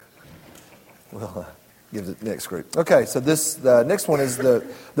We'll give the next group. Okay, so the next one is the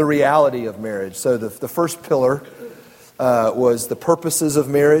reality of marriage. So the first pillar was the purposes of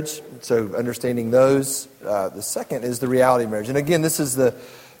marriage, so understanding those. The second is the reality of marriage. And again, this is the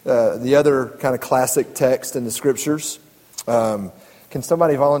other kind of classic text in the Scriptures. Can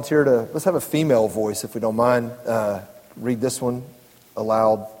somebody volunteer let's have a female voice, if we don't mind, read this one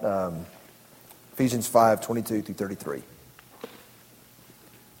aloud. Ephesians 5:22 through 33.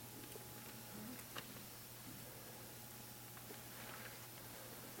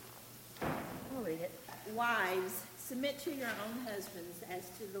 I'll read it. Wives, submit to your own husbands as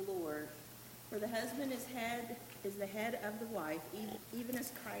to the Lord. For the husband is the head of the wife, even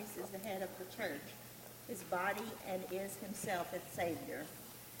as Christ is the head of the church, his body, and is himself its Savior.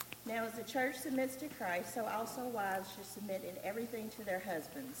 Now as the church submits to Christ, so also wives should submit in everything to their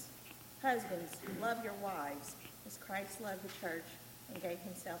husbands. Husbands, love your wives, as Christ loved the church and gave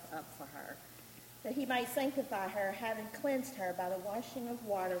himself up for her, that he might sanctify her, having cleansed her by the washing of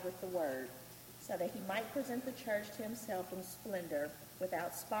water with the word, so that he might present the church to himself in splendor,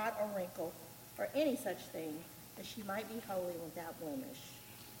 without spot or wrinkle, or any such thing, that she might be holy and without blemish.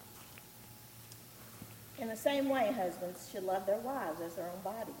 In the same way, husbands should love their wives as their own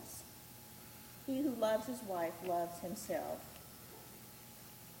bodies. He who loves his wife loves himself.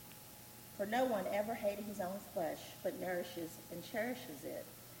 For no one ever hated his own flesh, but nourishes and cherishes it,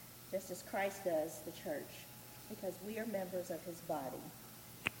 just as Christ does the church, because we are members of his body.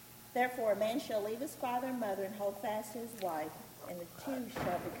 Therefore, a man shall leave his father and mother and hold fast to his wife, and the two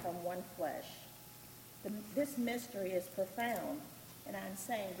shall become one flesh. This mystery is profound, and I am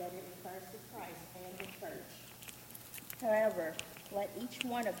saying that it refers to Christ and the church. However, let each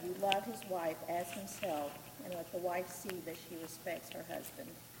one of you love his wife as himself, and let the wife see that she respects her husband.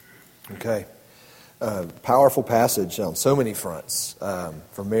 Okay. Powerful passage on so many fronts.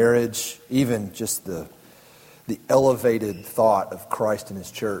 For marriage, even just the elevated thought of Christ and his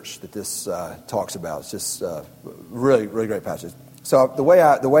church that this talks about. It's just really, really great passage. So the way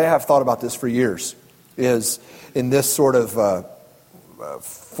I have thought about this for years is in this sort of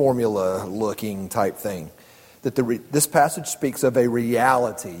formula-looking type thing, that this passage speaks of a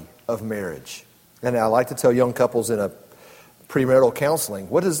reality of marriage. And I like to tell young couples in a premarital counseling,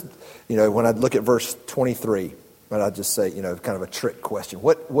 what is, when I look at verse 23, and I just say, kind of a trick question.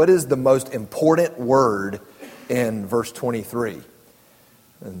 What is the most important word in verse 23?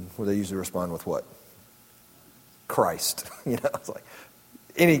 And they usually respond with what? Christ. It's like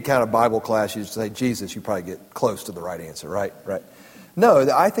any kind of Bible class, you say Jesus, you probably get close to the right answer, right? Right. No,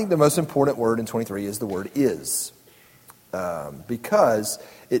 I think the most important word in 23 is the word is, because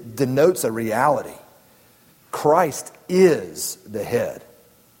it denotes a reality. Christ is the head.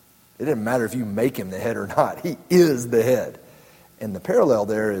 It doesn't matter if you make him the head or not. He is the head. And the parallel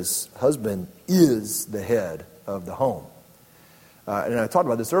there is husband is the head of the home. And I talked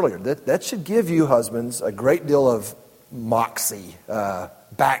about this earlier. That should give you, husbands, a great deal of moxie,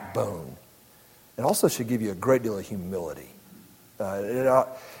 backbone. It also should give you a great deal of humility.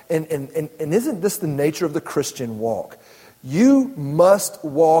 And isn't this the nature of the Christian walk? You must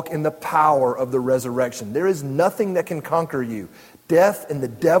walk in the power of the resurrection. There is nothing that can conquer you. Death and the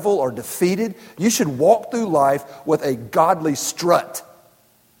devil are defeated. You should walk through life with a godly strut.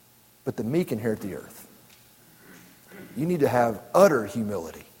 But the meek inherit the earth. You need to have utter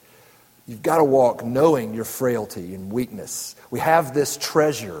humility. You've got to walk knowing your frailty and weakness. We have this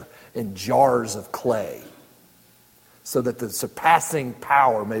treasure in jars of clay, so that the surpassing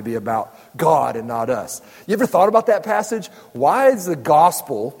power may be about God and not us. You ever thought about that passage? Why is the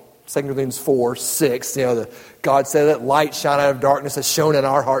gospel, 2 Corinthians 4:6, God said that light shine out of darkness has shone in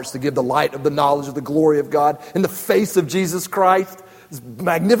our hearts to give the light of the knowledge of the glory of God in the face of Jesus Christ. This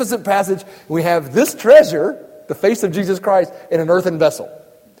magnificent passage. We have this treasure, the face of Jesus Christ, in an earthen vessel.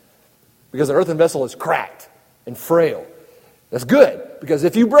 Because an earthen vessel is cracked and frail. That's good, because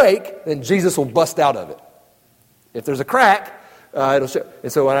if you break, then Jesus will bust out of it. If there's a crack, it'll show.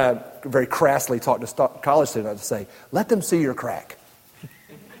 And so when I very crassly talk to college students, I say, let them see your crack.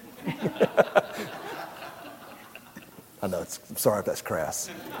 I know, I'm sorry if that's crass.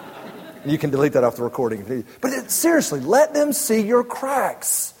 You can delete that off the recording. But seriously, let them see your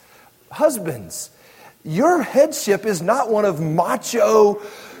cracks. Husbands, your headship is not one of macho,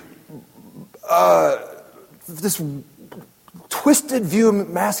 this twisted view of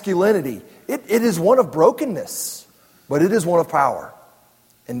masculinity. It is one of brokenness, but it is one of power.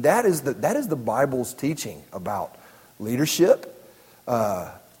 And that is the Bible's teaching about leadership.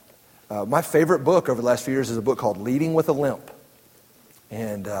 My favorite book over the last few years is a book called Leading with a Limp.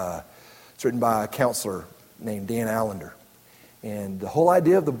 And it's written by a counselor named Dan Allender. And the whole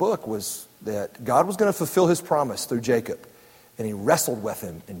idea of the book was that God was going to fulfill his promise through Jacob. And he wrestled with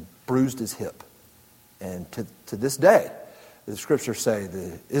him and bruised his hip. And to this day, the scriptures say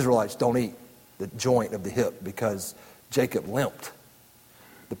the Israelites don't eat the joint of the hip because Jacob limped.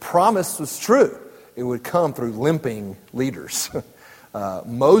 The promise was true. It would come through limping leaders.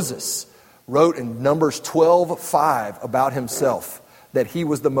 Moses wrote in Numbers 12:5 about himself that he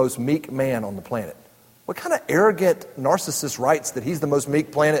was the most meek man on the planet. What kind of arrogant narcissist writes that he's the most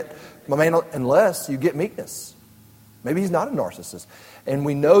meek man unless you get meekness? Maybe he's not a narcissist. And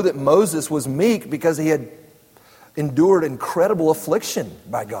we know that Moses was meek because he had endured incredible affliction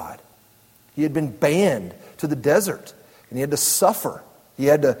by God. He had been banned to the desert, and he had to suffer. He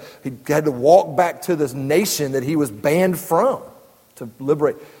had to walk back to this nation that he was banned from to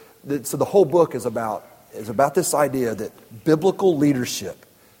liberate. So the whole book is about this idea that biblical leadership,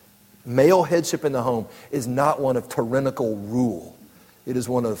 male headship in the home, is not one of tyrannical rule. It is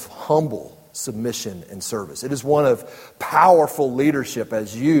one of humble submission and service. It is one of powerful leadership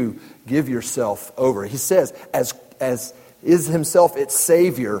as you give yourself over. He says, as is himself its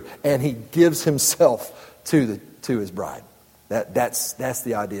Savior, and he gives himself to his bride. That's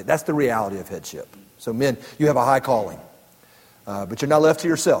the idea. That's the reality of headship. So men, you have a high calling. But you're not left to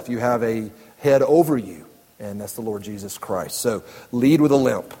yourself. You have a head over you, and that's the Lord Jesus Christ. So lead with a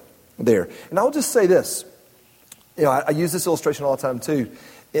limp there. And I'll just say this. I use this illustration all the time too.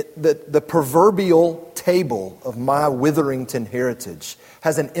 The proverbial table of my Witherington heritage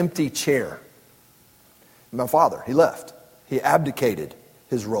has an empty chair. My father, he left. He abdicated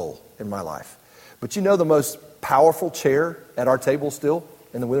his role in my life. But you know the most powerful chair at our table still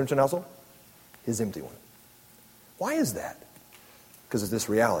in the Witherington household? His empty one. Why is that? Because of this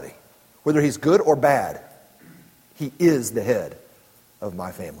reality. Whether he's good or bad, he is the head of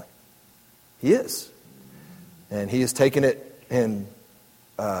my family. He is. And he has taken it in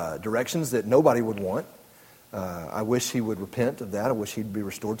directions that nobody would want. I wish he would repent of that. I wish he'd be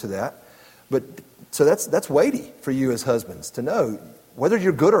restored to that. But so that's weighty for you as husbands to know. Whether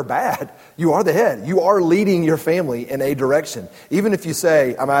you're good or bad, you are the head. You are leading your family in a direction. Even if you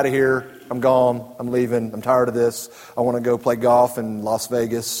say, I'm out of here, I'm gone, I'm leaving, I'm tired of this, I want to go play golf in Las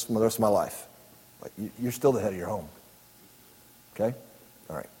Vegas the rest of my life. You're still the head of your home. Okay?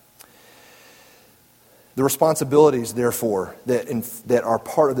 All right. The responsibilities, therefore, that are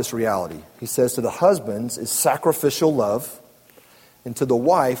part of this reality, he says to the husbands, is sacrificial love, and to the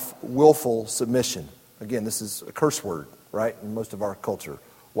wife, willful submission. Again, this is a curse word, right? In most of our culture,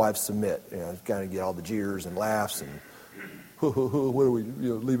 wives submit. Kind of get all the jeers and laughs and what are we?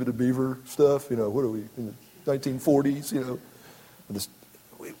 Leave it to Beaver stuff. What are we in the 1940s?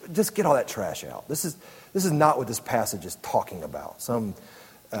 Just get all that trash out. This is not what this passage is talking about. Some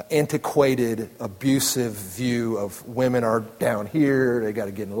antiquated, abusive view of women are down here. They got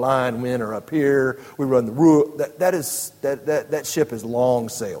to get in line. Men are up here. We run the rule. That ship has long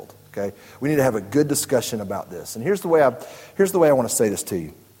sailed. Okay, we need to have a good discussion about this. And here's the way I want to say this to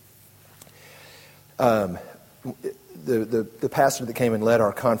you. The pastor that came and led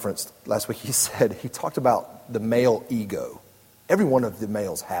our conference last week, he talked about the male ego. Every one of the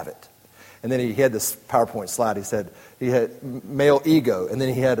males have it. And then he had this PowerPoint slide. He said he had male ego, and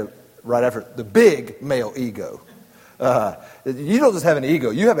then he had right after the big male ego. You don't just have an ego;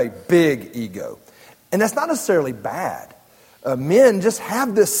 you have a big ego, and that's not necessarily bad. Men just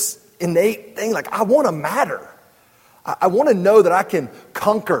have this innate thing, like, I want to matter. I want to know that I can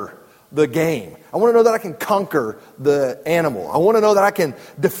conquer the game. I want to know that I can conquer the animal. I want to know that I can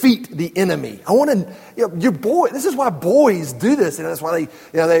defeat the enemy. I want to, your boy, this is why boys do this. That's why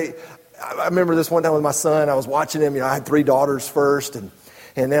I remember this one time with my son. I was watching him. I had 3 daughters first, and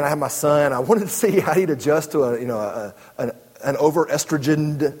then I had my son. I wanted to see how he'd adjust to an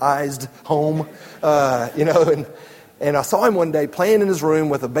over-estrogenized home, And I saw him one day playing in his room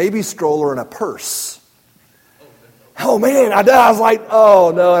with a baby stroller and a purse. Oh man, I was like,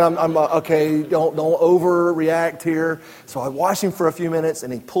 oh no, and I'm okay. Don't overreact here. So I watched him for a few minutes,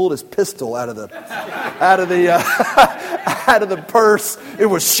 and he pulled his pistol out of the purse. It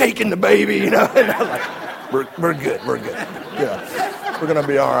was shaking the baby, And I was like, we're good. Yeah, we're gonna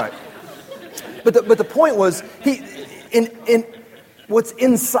be all right. But the point was, in what's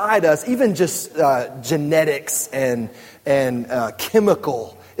inside us, even just genetics and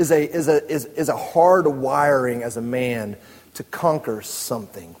chemical, is a hard wiring as a man to conquer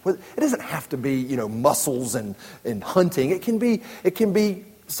something. It doesn't have to be muscles and hunting. It can be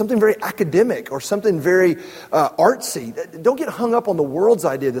something very academic or something very artsy. Don't get hung up on the world's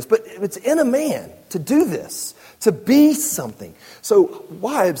idea of this, but it's in a man to do this, to be something. So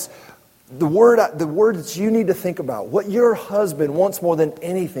wives, The word that you need to think about, what your husband wants more than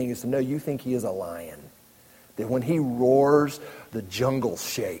anything is to know you think he is a lion. That when he roars, the jungle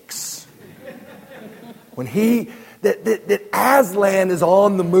shakes. When that Aslan is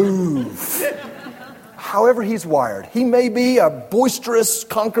on the move. However he's wired. He may be a boisterous,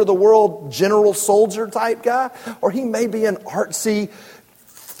 conquer the world, general soldier type guy, or he may be an artsy,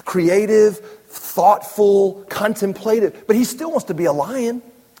 creative, thoughtful, contemplative, but he still wants to be a lion.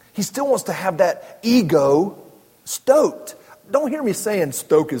 He still wants to have that ego stoked. Don't hear me saying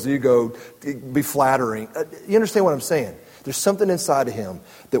stoke his ego, be flattering. You understand what I'm saying? There's something inside of him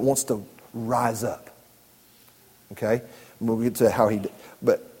that wants to rise up. Okay? We'll get to how he...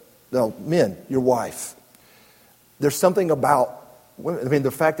 But, no, men, your wife. There's something about women. I mean,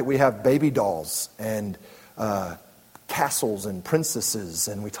 the fact that we have baby dolls and castles and princesses,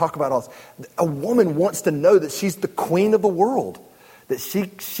 and we talk about all this. A woman wants to know that she's the queen of the world. That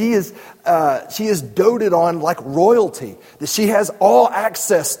she is doted on like royalty. That she has all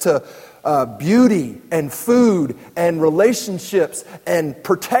access to beauty and food and relationships and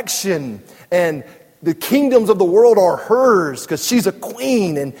protection, and the kingdoms of the world are hers because she's a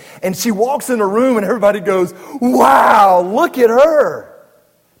queen. And she walks in a room and everybody goes, wow, look at her.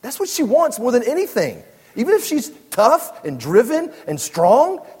 That's what she wants more than anything. Even if she's tough and driven and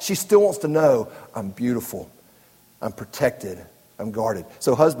strong, she still wants to know, I'm beautiful, I'm protected, I'm guarded.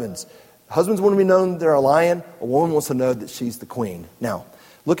 So husbands want to be known they're a lion. A woman wants to know that she's the queen. Now,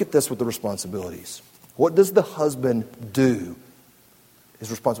 look at this with the responsibilities. What does the husband do? His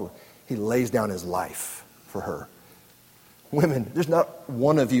responsibility. He lays down his life for her. Women, there's not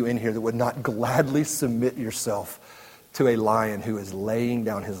one of you in here that would not gladly submit yourself to a lion who is laying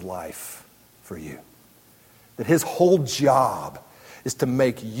down his life for you. That his whole job is to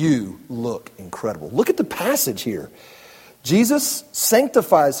make you look incredible. Look at the passage here. Jesus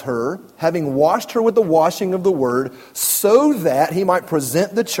sanctifies her, having washed her with the washing of the word, so that he might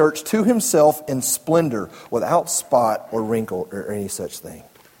present the church to himself in splendor, without spot or wrinkle or any such thing.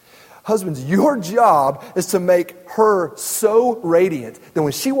 Husbands, your job is to make her so radiant that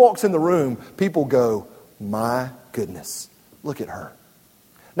when she walks in the room, people go, my goodness, look at her.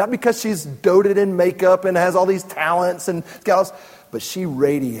 Not because she's doted in makeup and has all these talents and got but she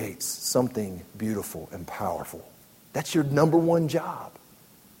radiates something beautiful and powerful. That's your number one job.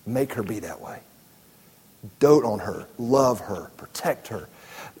 Make her be that way. Dote on her, love her, protect her.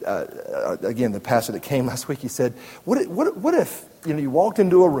 Again, the pastor that came last week, he said, what if you walked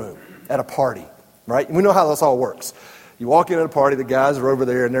into a room at a party, right? We know how this all works. You walk in at a party, the guys are over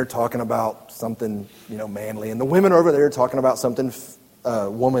there and they're talking about something, manly, and the women are over there talking about something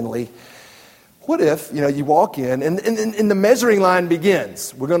womanly. What if, you walk in and the measuring line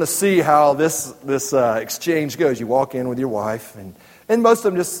begins. We're going to see how this exchange goes. You walk in with your wife and most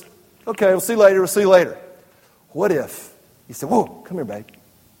of them just, okay, we'll see you later. What if you said, whoa, come here, babe.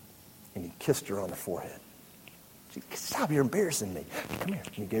 And you kissed her on the forehead. She said, stop, you're embarrassing me. Come here.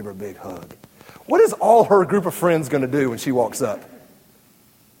 And you gave her a big hug. What is all her group of friends going to do when she walks up?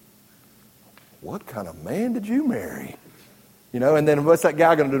 What kind of man did you marry? And then what's that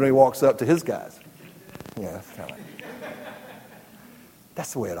guy going to do when he walks up to his guys?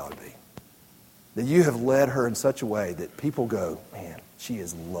 That's the way it ought to be. That you have led her in such a way that people go, man, she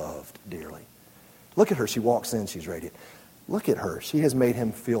is loved dearly. Look at her. She walks in. She's radiant. Look at her. She has made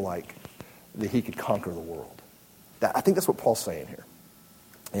him feel like that he could conquer the world. I think that's what Paul's saying here,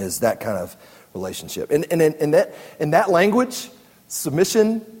 is that kind of relationship. And in that language,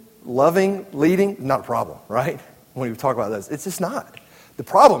 submission, loving, leading, not a problem, right? When we talk about this, it's just not. The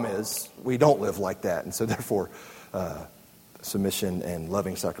problem is we don't live like that, and so therefore submission and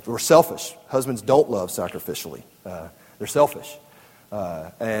loving sacrifice. We're selfish. Husbands don't love sacrificially. They're selfish.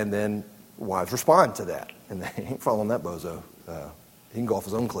 And then wives respond to that, and they ain't following that bozo. He can go off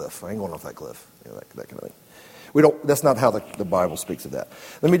his own cliff. I ain't going off that cliff. That kind of thing. That's not how the Bible speaks of that.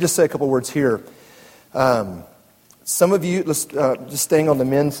 Let me just say a couple words here. Some of you, just staying on the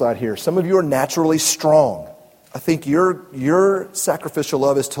men's side here, some of you are naturally strong. I think your sacrificial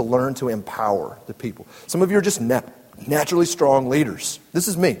love is to learn to empower the people. Some of you are just naturally strong leaders. This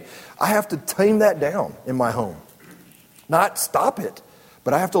is me. I have to tame that down in my home. Not stop it,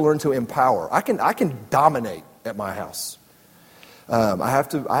 but I have to learn to empower. I can dominate at my house.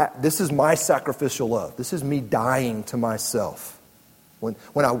 This is my sacrificial love. This is me dying to myself. When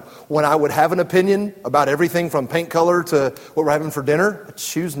I would have an opinion about everything from paint color to what we're having for dinner, I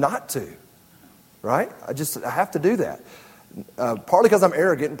choose not to. Right? I have to do that. Partly because I'm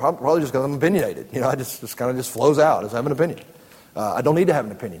arrogant, and probably just because I'm opinionated. I just kind of flows out as I have an opinion. I don't need to have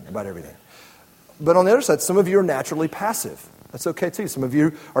an opinion about everything. But on the other side, some of you are naturally passive. That's okay too. Some of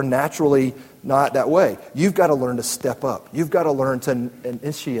you are naturally not that way. You've got to learn to step up. You've got to learn to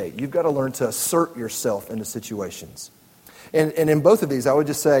initiate. You've got to learn to assert yourself into situations. And in both of these, I would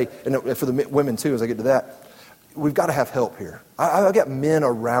just say, and for the women too, as I get to that, we've got to have help here. I've got men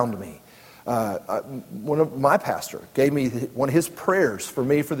around me. One of my pastor gave me one of his prayers for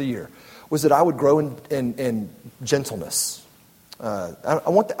me for the year was that I would grow in gentleness. I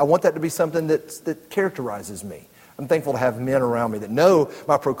want that to be something that characterizes me. I'm thankful to have men around me that know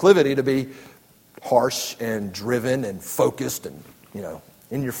my proclivity to be harsh and driven and focused and,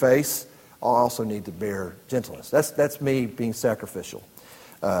 in your face. I also need to bear gentleness. That's me being sacrificial.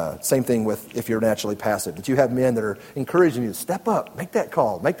 Same thing with if you're naturally passive. That you have men that are encouraging you to step up, make that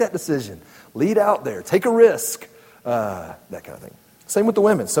call, make that decision, lead out there, take a risk, that kind of thing. Same with the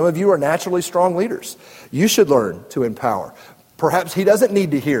women. Some of you are naturally strong leaders. You should learn to empower. Perhaps he doesn't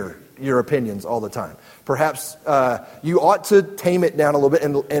need to hear your opinions all the time. Perhaps you ought to tame it down a little bit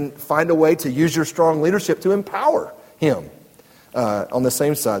and find a way to use your strong leadership to empower him. On the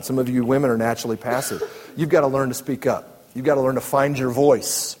same side, some of you women are naturally passive. You've got to learn to speak up. You've got to learn to find your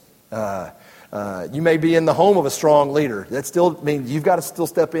voice. You may be in the home of a strong leader. That still means you've got to still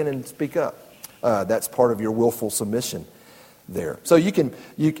step in and speak up. That's part of your willful submission there. So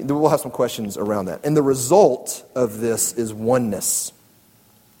we'll have some questions around that. And the result of this is oneness.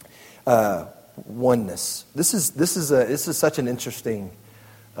 Oneness. This is such an interesting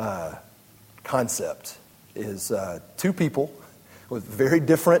concept. Is two people with very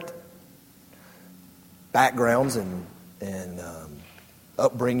different backgrounds and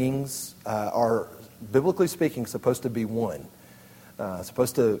upbringings are, biblically speaking, supposed to be one.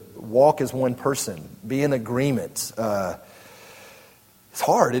 Supposed to walk as one person, be in agreement. It's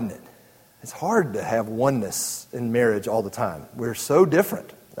hard, isn't it? It's hard to have oneness in marriage all the time. We're so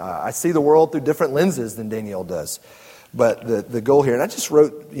different. I see the world through different lenses than Danielle does. But the goal here, and I just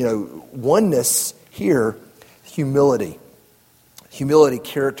wrote, oneness here, humility. Humility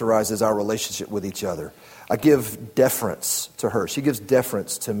characterizes our relationship with each other. I give deference to her. She gives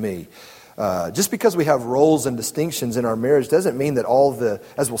deference to me. Just because we have roles and distinctions in our marriage doesn't mean that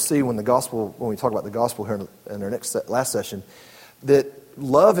as we'll see when we talk about the gospel here in our last session, that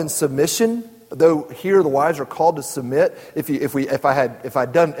love and submission, though here the wives are called to submit. If I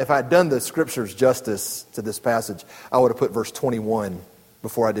had done the scriptures justice to this passage, I would have put verse 21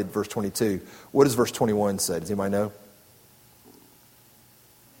 before I did verse 22. What does verse 21 say? Does anybody know?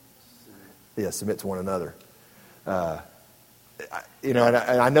 Yeah, submit to one another. And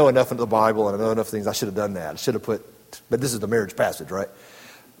I know enough of the Bible and I know enough things. I should have done that. I should have but this is the marriage passage, right?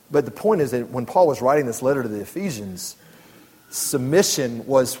 But the point is that when Paul was writing this letter to the Ephesians, submission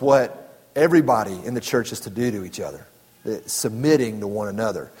was what everybody in the church is to do to each other. Submitting to one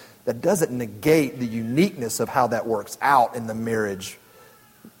another. That doesn't negate the uniqueness of how that works out in the marriage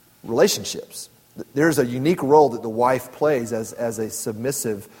relationships. There's a unique role that the wife plays as a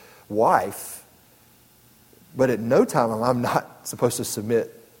submissive wife, but at no time I'm not supposed to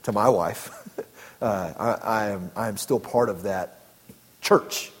submit to my wife. I am still part of that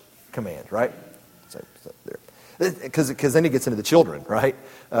church command, right? So there. Because then he gets into the children, right?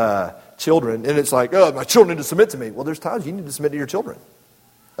 Children, and it's like, my children need to submit to me. Well, there's times you need to submit to your children.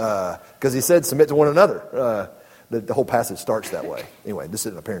 Because he said submit to one another. The whole passage starts that way. Anyway, this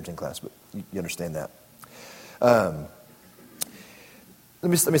isn't a parenting class, but you understand that. Let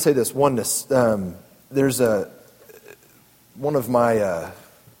me say this, oneness. There's one of my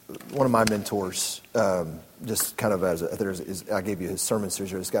mentors, just kind of I gave you his sermon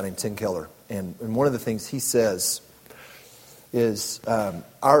series, this guy named Tim Keller, and one of the things he says is that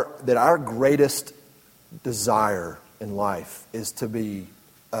our greatest desire in life is to be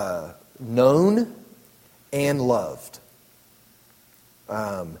known and loved.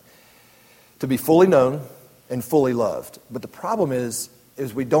 To be fully known and fully loved. But the problem is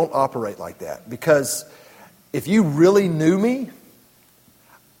we don't operate like that. Because if you really knew me,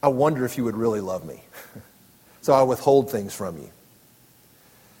 I wonder if you would really love me. So I withhold things from you.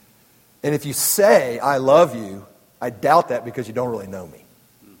 And if you say, I love you, I doubt that because you don't really know me.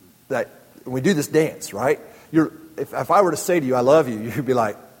 That we do this dance, right? If I were to say to you, I love you, you'd be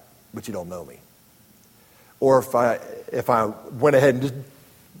like, but you don't know me. Or if I went ahead and just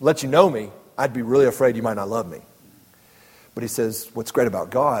let you know me, I'd be really afraid you might not love me. But he says, what's great about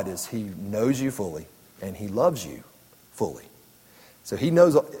God is he knows you fully and he loves you fully. So he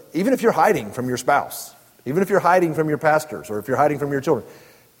knows, even if you're hiding from your spouse, even if you're hiding from your pastors, or if you're hiding from your children,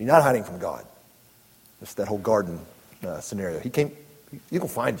 you're not hiding from God. It's that whole garden scenario. He can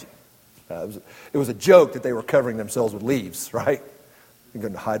find you. It was a joke that they were covering themselves with leaves, right? You're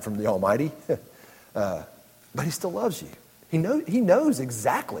going to hide from the Almighty. But he still loves you. He knows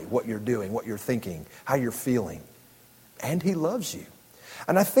exactly what you're doing, what you're thinking, how you're feeling. And he loves you.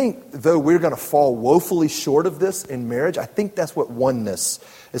 And I think, though we're going to fall woefully short of this in marriage, I think that's what oneness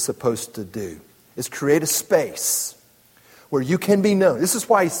is supposed to do, is create a space where you can be known. This is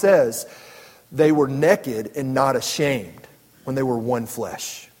why he says they were naked and not ashamed when they were one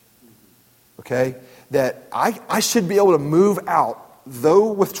flesh. Okay? That I should be able to move out,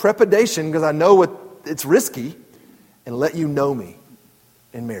 though with trepidation, because I know it's risky, and let you know me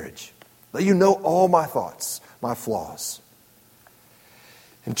in marriage. Let you know all my thoughts, my flaws.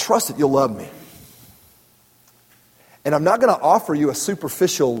 And trust that you'll love me. And I'm not going to offer you a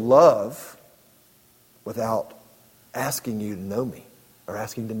superficial love without asking you to know me or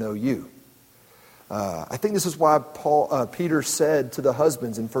asking to know you. I think this is why Peter said to the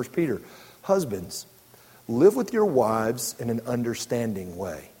husbands in 1 Peter, husbands, live with your wives in an understanding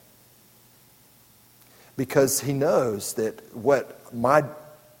way. Because he knows that what my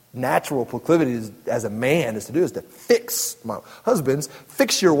natural proclivity as a man is to do is to fix my husbands,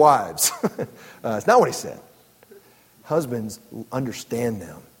 fix your wives. It's not what he said. Husbands, understand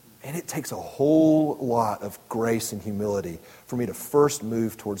them. And it takes a whole lot of grace and humility for me to first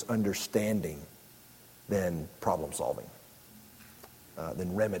move towards understanding than problem solving,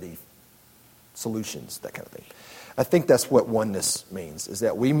 than remedy solutions, that kind of thing. I think that's what oneness means, is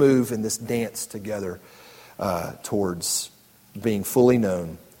that we move in this dance together towards being fully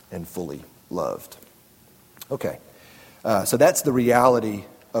known and fully loved. Okay, so that's the reality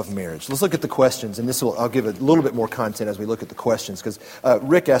of marriage. Let's look at the questions, and I'll give a little bit more content as we look at the questions, because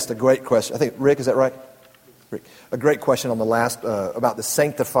Rick asked a great question. I think, Rick, is that right? Rick, a great question on the last, about the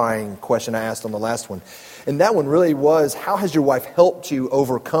sanctifying question I asked on the last one. And that one really was, how has your wife helped you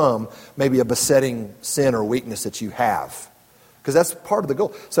overcome maybe a besetting sin or weakness that you have? Because that's part of the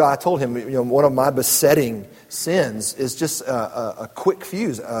goal. So I told him, one of my besetting sins is just a quick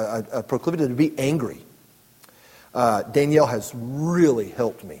fuse, a proclivity to be angry. Danielle has really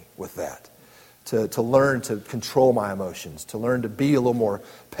helped me with that, to learn to control my emotions, to learn to be a little more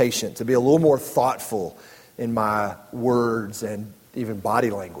patient, to be a little more thoughtful in my words and even body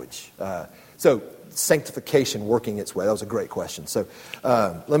language. So sanctification working its way. That was a great question. So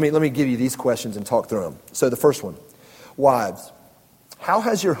let me give you these questions and talk through them. So the first one. Wives, how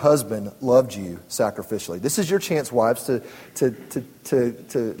has your husband loved you sacrificially? This is your chance, wives, to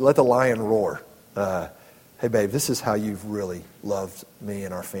let the lion roar. Hey, babe, this is how you've really loved me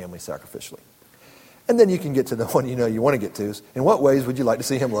and our family sacrificially. And then you can get to the one you want to get to. Is, in what ways would you like to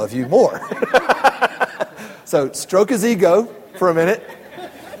see him love you more? So stroke his ego for a minute,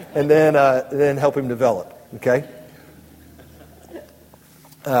 and then help him develop. Okay.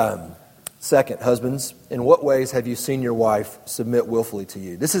 Second, husbands, in what ways have you seen your wife submit willfully to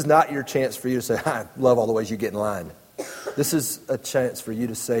you? This is not your chance for you to say, I love all the ways you get in line. This is a chance for you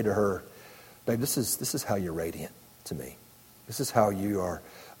to say to her, babe, this is how you're radiant to me. This is how you are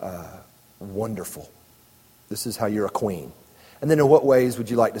wonderful. This is how you're a queen. And then in what ways would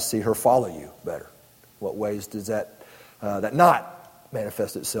you like to see her follow you better? What ways does that not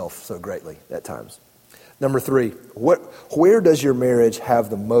manifest itself so greatly at times? Number 3, where does your marriage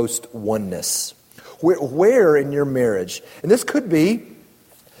have the most oneness? Where in your marriage? And this could be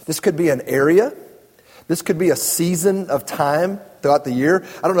an area. This could be a season of time throughout the year.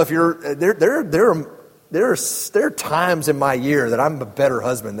 I don't know if you're there are times in my year that I'm a better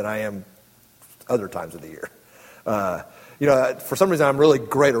husband than I am other times of the year. For some reason I'm really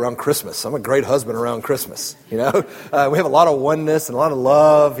great around Christmas. I'm a great husband around Christmas. We have a lot of oneness and a lot of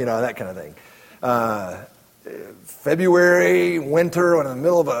love. That kind of thing. February, winter, when I'm in the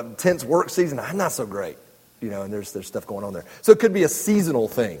middle of a intense work season, I'm not so great, and there's stuff going on there. So it could be a seasonal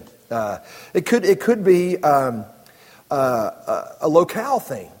thing. It could be a locale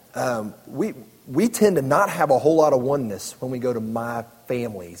thing. We tend to not have a whole lot of oneness when we go to my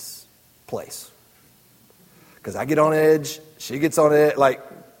family's place, because I get on edge, she gets on it,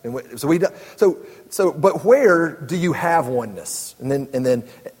 but where do you have oneness? And then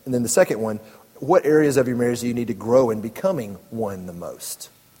the second one. What areas of your marriage do you need to grow in becoming one the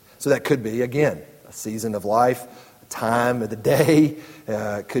most? So that could be, again, a season of life, a time of the day.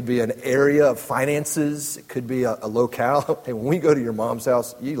 It could be an area of finances. It could be a locale. Hey, when we go to your mom's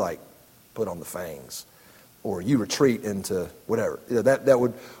house, you put on the fangs, or you retreat into whatever. That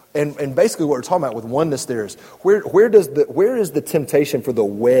would, and basically what we're talking about with oneness there is where is the temptation for the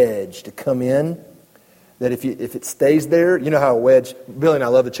wedge to come in? That if it stays there, you know how a wedge, Billy and I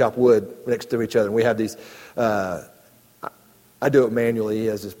love to chop wood next to each other. And we have these, I do it manually. He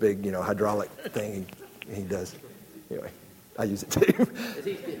has this big, hydraulic thing he does. Anyway, I use it too. As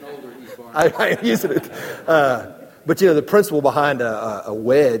he's getting older, he's I use it. But the principle behind a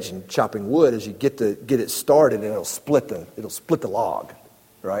wedge and chopping wood is you get it started and it'll split the log,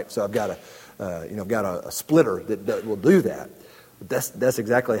 right? So I've got a splitter that will do that. But that's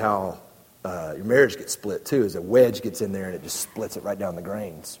exactly how your marriage gets split too. Is a wedge gets in there and it just splits it right down the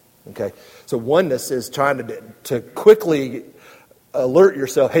grains. Okay, so oneness is trying to quickly alert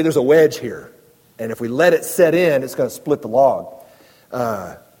yourself. Hey, there's a wedge here, and if we let it set in, it's going to split the log.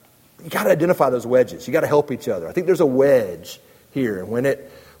 You got to identify those wedges. You got to help each other. I think there's a wedge here, and when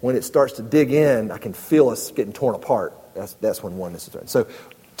it starts to dig in, I can feel us getting torn apart. That's when oneness is there. So,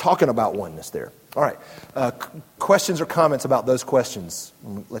 talking about oneness there. All right. Questions or comments about those questions?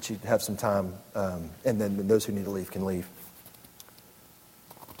 I'll let you have some time, and then those who need to leave can leave.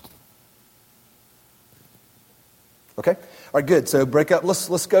 Okay. All right. Good. So break up.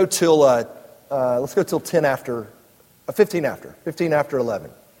 Let's go till 15 after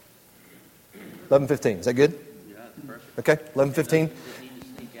 11. 11:15. Is that good? Yeah, perfect. Okay, 11:15.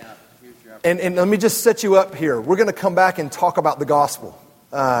 And let me just set you up here. We're going to come back and talk about the gospel.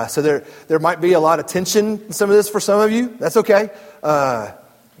 So there might be a lot of tension in some of this for some of you. That's okay.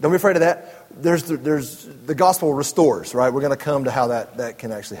 Don't be afraid of that. There's the gospel restores, right? We're going to come to how that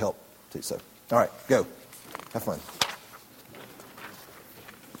can actually help too. So, all right, go. Have fun.